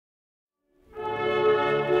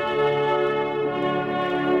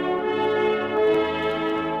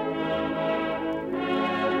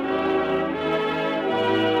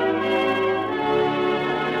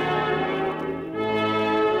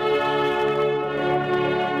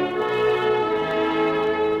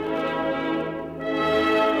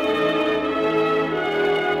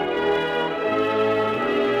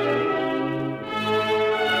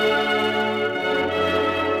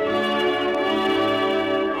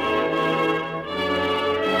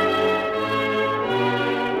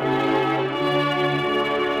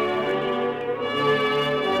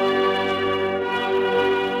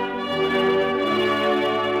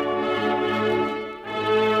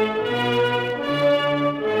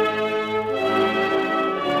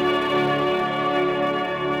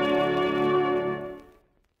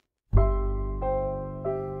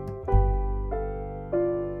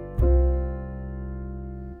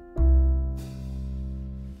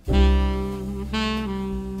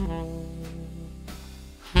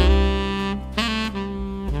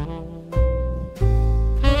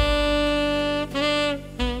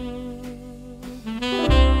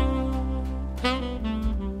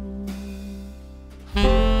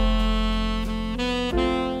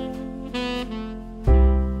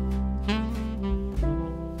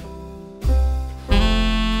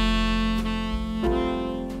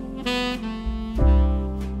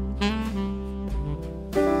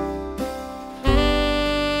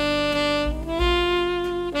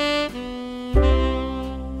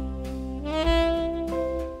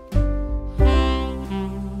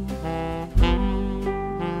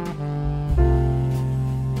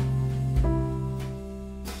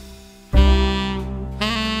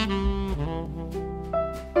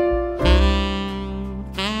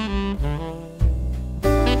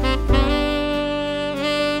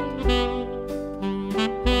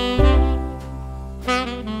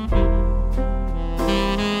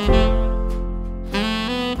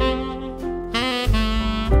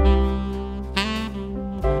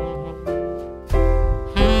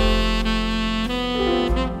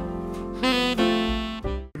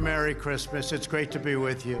Christmas. It's great to be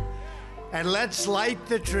with you. And let's light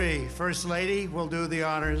the tree. First Lady will do the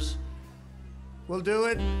honors. We'll do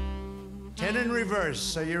it 10 in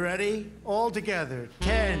reverse. Are you ready? All together.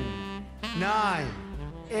 10, 9,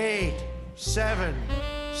 8, 7,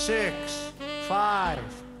 6, 5,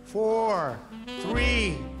 4,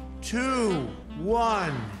 3, 2,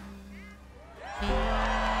 1.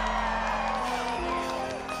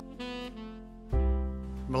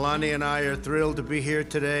 Melania and I are thrilled to be here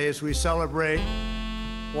today as we celebrate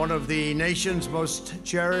one of the nation's most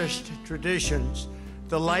cherished traditions,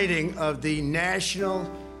 the lighting of the National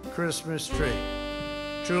Christmas Tree.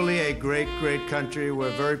 Truly a great, great country.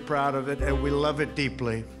 We're very proud of it, and we love it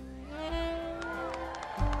deeply.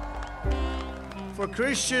 For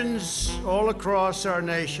Christians all across our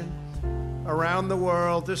nation, around the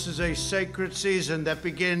world, this is a sacred season that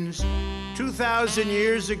begins 2,000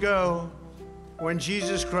 years ago when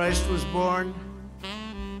Jesus Christ was born.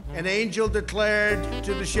 An angel declared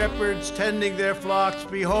to the shepherds tending their flocks,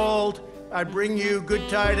 "Behold, I bring you good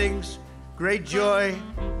tidings, great joy,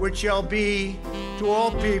 which shall be to all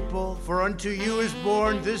people. For unto you is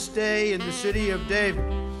born this day in the city of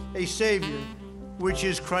David a Savior, which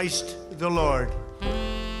is Christ the Lord."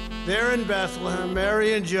 There in Bethlehem,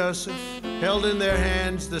 Mary and Joseph held in their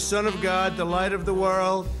hands the Son of God, the light of the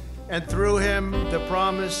world, and through him the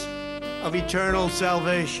promise of eternal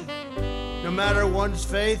salvation. No matter one's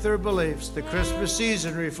faith or beliefs, the Christmas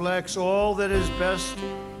season reflects all that is best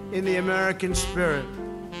in the American spirit.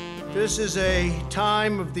 This is a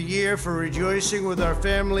time of the year for rejoicing with our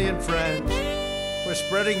family and friends, for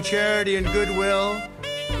spreading charity and goodwill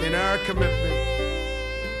in our commitment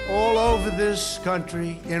all over this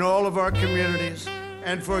country, in all of our communities,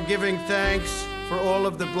 and for giving thanks for all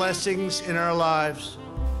of the blessings in our lives.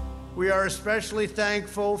 We are especially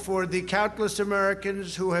thankful for the countless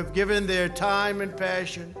Americans who have given their time and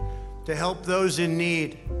passion to help those in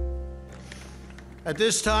need. At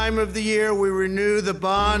this time of the year, we renew the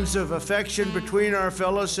bonds of affection between our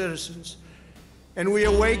fellow citizens, and we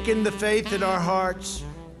awaken the faith in our hearts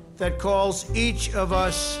that calls each of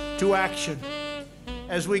us to action.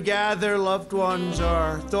 As we gather, loved ones,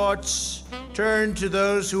 our thoughts turn to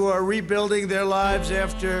those who are rebuilding their lives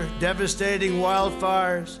after devastating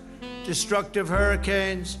wildfires, destructive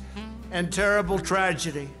hurricanes, and terrible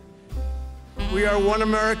tragedy. We are one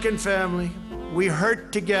American family. We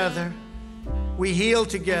hurt together, we heal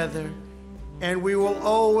together, and we will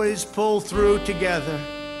always pull through together.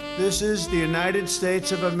 This is the United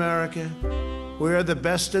States of America. We are the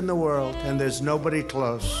best in the world, and there's nobody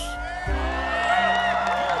close.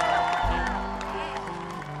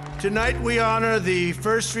 Tonight we honor the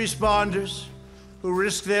first responders who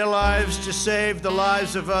risk their lives to save the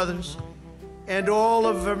lives of others. And all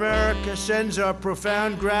of America sends our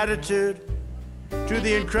profound gratitude to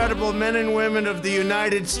the incredible men and women of the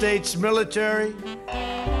United States military,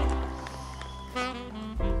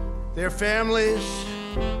 their families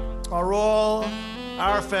are all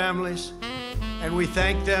our families, and we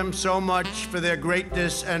thank them so much for their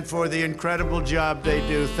greatness and for the incredible job they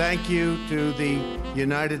do. Thank you to the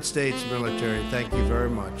United States military. Thank you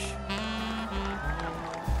very much.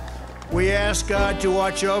 We ask God to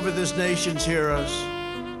watch over this nation's heroes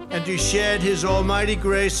and to shed his almighty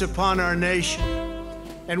grace upon our nation.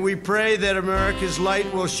 And we pray that America's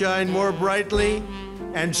light will shine more brightly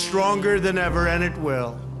and stronger than ever, and it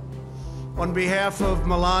will. On behalf of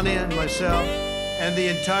Melania and myself and the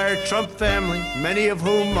entire Trump family, many of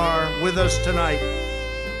whom are with us tonight,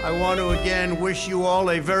 I want to again wish you all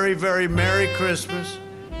a very, very Merry Christmas.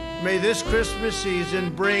 May this Christmas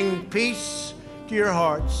season bring peace to your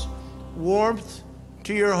hearts, warmth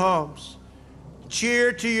to your homes,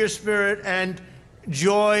 cheer to your spirit, and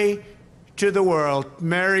joy to the world.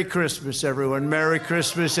 Merry Christmas, everyone. Merry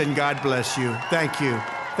Christmas, and God bless you. Thank you.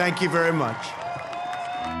 Thank you very much.